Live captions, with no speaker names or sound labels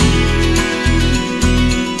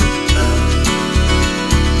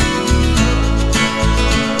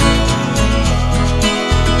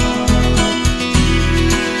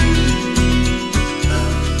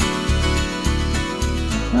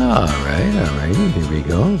Alrighty, here we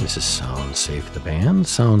go. This is Sound Safe the Band,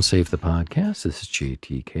 Sound Safe the Podcast. This is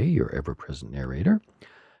JTK, your ever-present narrator,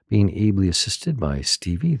 being ably assisted by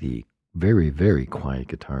Stevie, the very, very quiet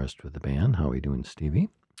guitarist with the band. How are we doing, Stevie?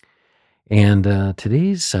 And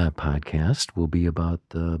today's podcast will be about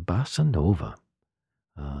the Bossa Nova.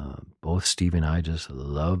 Both Steve and I just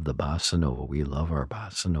love the Bossa Nova. We love our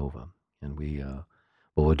Bossa Nova. And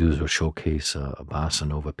what we'll do is we'll showcase a Bossa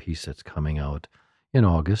Nova piece that's coming out in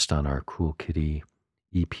August on our Cool Kitty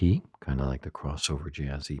EP, kind of like the crossover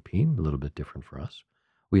jazz EP, a little bit different for us.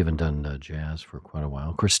 We haven't done jazz for quite a while.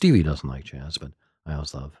 Of course, Stevie doesn't like jazz, but I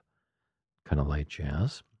always love kind of light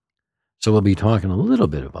jazz. So we'll be talking a little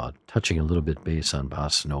bit about, touching a little bit base on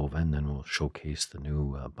Bossa Nova, and then we'll showcase the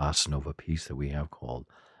new Bossa Nova piece that we have called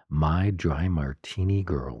My Dry Martini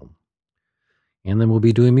Girl. And then we'll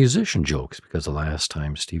be doing musician jokes, because the last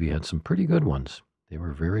time Stevie had some pretty good ones. They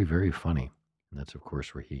were very, very funny. And that's, of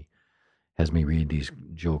course, where he has me read these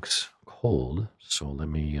jokes cold. So let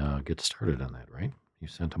me get started on that, right? You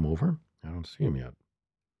sent them over? I don't see them yet.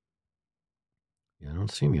 Yeah, I don't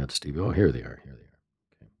see them yet, Stevie. Oh, here they are. Here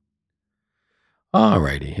they are. All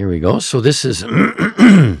righty, here we go. So this is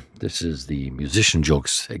this is the musician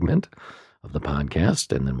jokes segment of the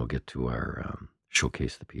podcast, and then we'll get to our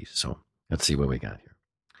showcase the piece. So let's see what we got here.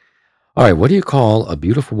 All right, what do you call a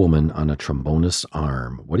beautiful woman on a trombonist's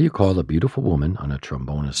arm? What do you call a beautiful woman on a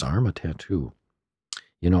trombonist's arm? A tattoo.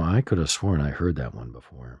 You know, I could have sworn I heard that one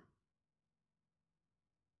before.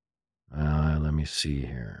 Let me see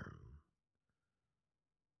here.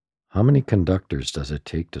 How many conductors does it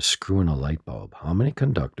take to screw in a light bulb? How many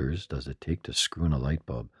conductors does it take to screw in a light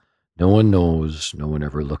bulb? No one knows. No one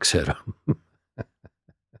ever looks at them.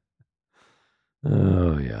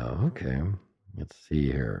 Oh, yeah. Okay. Let's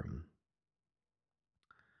see here.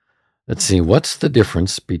 Let's see. What's the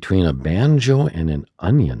difference between a banjo and an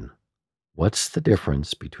onion? What's the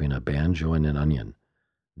difference between a banjo and an onion?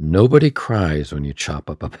 Nobody cries when you chop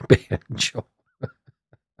up a banjo.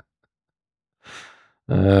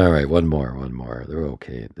 All right, one more. They're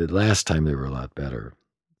okay. The last time they were a lot better.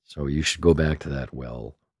 So you should go back to that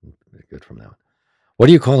well. Good from now. What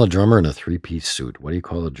do you call a drummer in a three-piece suit? What do you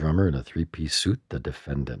call a drummer in a three-piece suit? The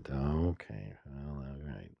defendant. Okay. Well, all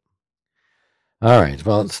right. All right.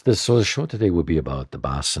 Well, so the show today will be about the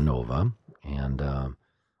Bossa Nova. And,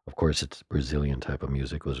 of course, it's Brazilian type of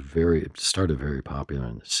music. It started very popular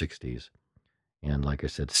in the 60s. And like I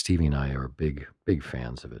said, Stevie and I are big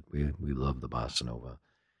fans of it. We love the Bossa Nova.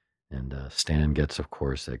 And Stan Getz, of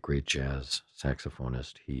course, that great jazz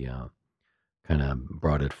saxophonist, he kind of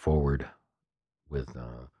brought it forward with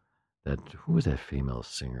who was that female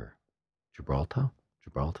singer? Gibraltar?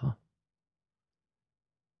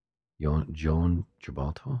 Joan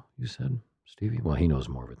Gibraltar, you said, Stevie? Well, he knows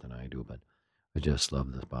more of it than I do, but I just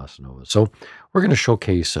love the Bossa Nova. So we're going to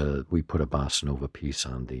showcase, we put a Bossa Nova piece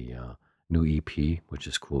on the new EP, which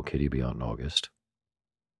is Cool Kitty, be out in August.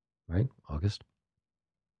 Right? August?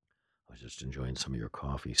 I was just enjoying some of your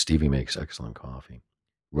coffee. Stevie makes excellent coffee.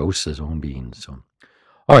 Roasts his own beans. So,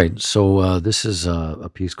 all right. So this is a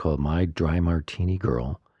piece called My Dry Martini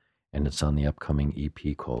Girl, and it's on the upcoming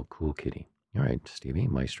EP called Cool Kitty. All right, Stevie,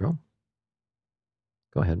 maestro.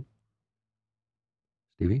 Go ahead.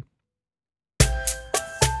 Stevie?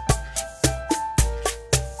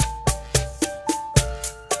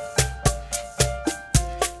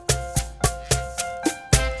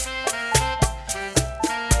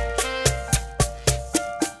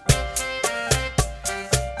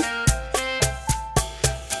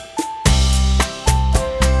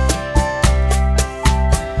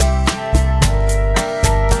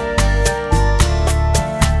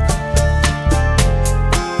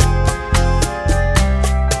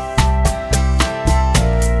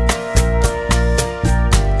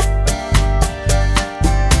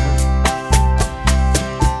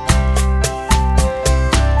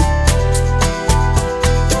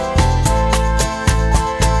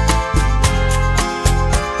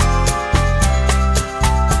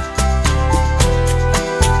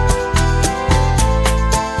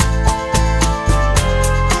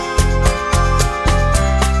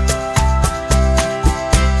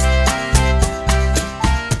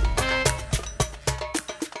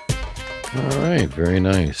 Very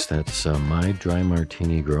nice. That's My Dry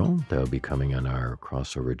Martini Girl. That'll be coming on our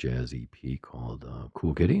crossover jazz EP called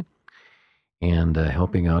Cool Kitty. And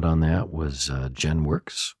helping out on that was Jen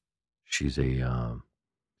Works. She's a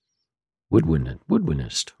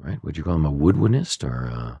woodwindist, right? Would you call him a woodwindist or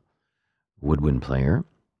a woodwind player?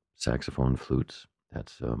 Saxophone, flutes.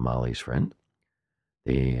 That's Molly's friend.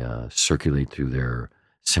 They circulate through their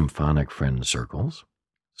symphonic friend circles.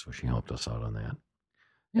 So she helped us out on that.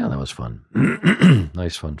 Yeah, that was fun.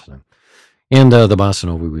 Nice fun time. And the bossa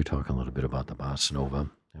nova, we were talking a little bit about the bossa nova.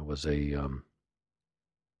 It was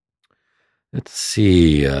let's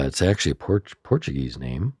see, it's actually a Portuguese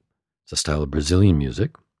name. It's a style of Brazilian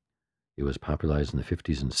music. It was popularized in the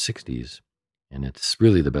 50s and 60s, and it's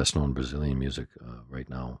really the best known Brazilian music right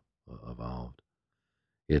now evolved.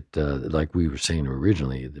 It, like we were saying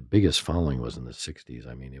originally, the biggest following was in the 60s.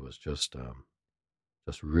 I mean, it was just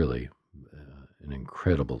really an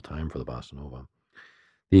incredible time for the bossa nova.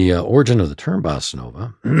 The origin of the term bossa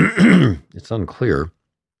nova, it's unclear.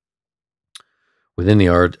 Within the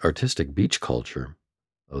artistic beach culture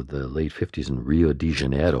of the late 50s in Rio de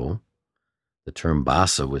Janeiro, the term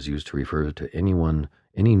bossa was used to refer to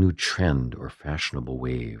any new trend or fashionable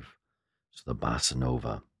wave. So the bossa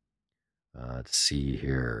nova. Let's see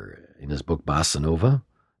here. In his book Bossa Nova,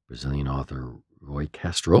 Brazilian author Roy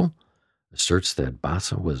Castro asserts that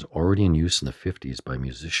bossa was already in use in the 50s by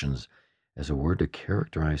musicians as a word to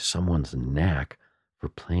characterize someone's knack for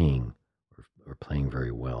playing or playing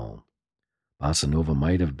very well. Bossa nova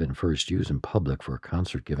might have been first used in public for a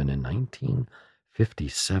concert given in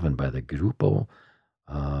 1957 by the Grupo,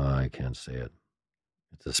 I can't say it.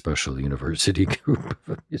 It's a special university group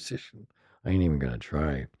of musicians. I ain't even going to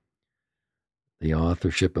try. The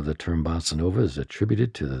authorship of the term bossa nova is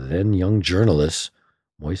attributed to the then young journalist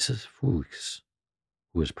Moises Fuchs,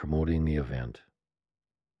 who was promoting the event.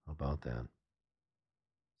 How about that?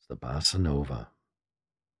 It's the bossa nova.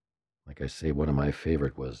 Like I say, one of my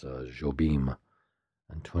favorite was Jobim,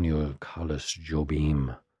 Antonio Carlos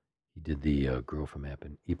Jobim. He did the Girl from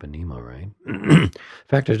Ipanema, right? In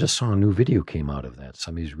fact, I just saw a new video came out of that.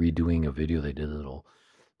 Somebody's redoing a video. They did a little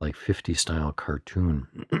like 50 style cartoon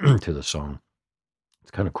to the song. It's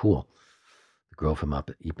kind of cool. The Girl from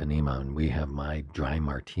Ipanema, and we have My Dry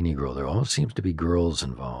Martini Girl. There always seems to be girls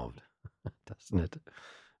involved, doesn't it?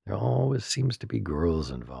 There always seems to be girls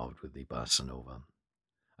involved with the bossa nova.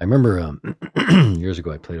 I remember years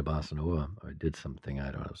ago I played a bossa nova. I did something, I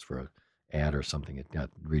don't know, it was for an ad or something. It got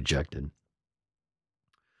rejected.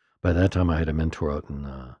 By that time, I had a mentor out in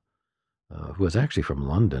who was actually from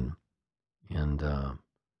London, and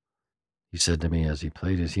he said to me as he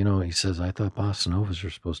played his, he says, I thought bossa novas are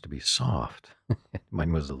supposed to be soft.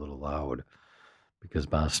 Mine was a little loud because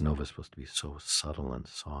bossa nova is supposed to be so subtle and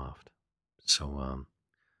soft. So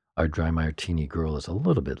our Dry Martini Girl is a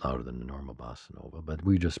little bit louder than the normal bossa nova, but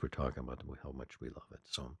we just were talking about how much we love it.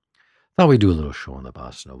 So thought we'd do a little show on the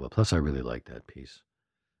bossa nova. Plus, I really like that piece.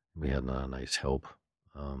 We had a nice help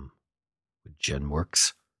with Jen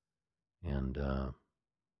Works, and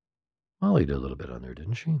Molly did a little bit on there,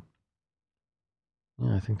 didn't she?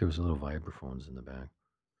 Yeah, I think there was a little vibraphones in the back.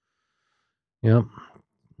 Yep.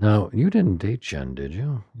 Now, you didn't date Jen, did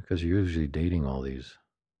you? Because you're usually dating all these.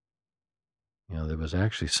 There was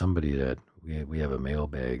actually somebody that we have a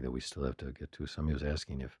mailbag that we still have to get to. Somebody was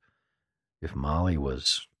asking if Molly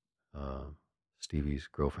was Stevie's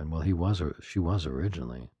girlfriend. Well, she was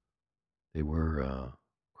originally. They were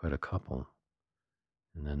quite a couple,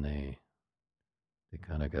 and then they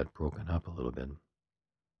kind of got broken up a little bit.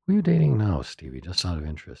 Who are you dating now, Stevie? Just out of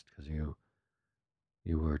interest, because you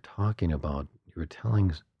were talking about you were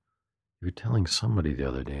telling somebody the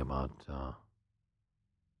other day about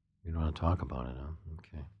you don't want to talk about it, huh?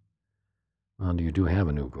 Okay. Well, you do have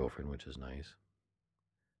a new girlfriend, which is nice.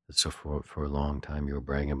 So for a long time you were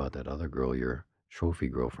bragging about that other girl, your trophy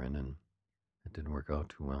girlfriend, and it didn't work out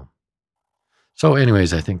too well. So,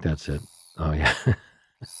 anyways, I think that's it. Oh yeah,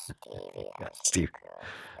 yeah, Stevie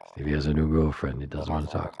has a new girlfriend. He doesn't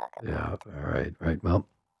want to talk. Yeah, all right, right. Well,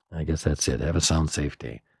 I guess that's it. Have a sound safe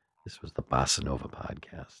day. This was the Bossa Nova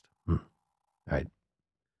podcast. All right,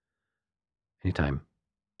 anytime.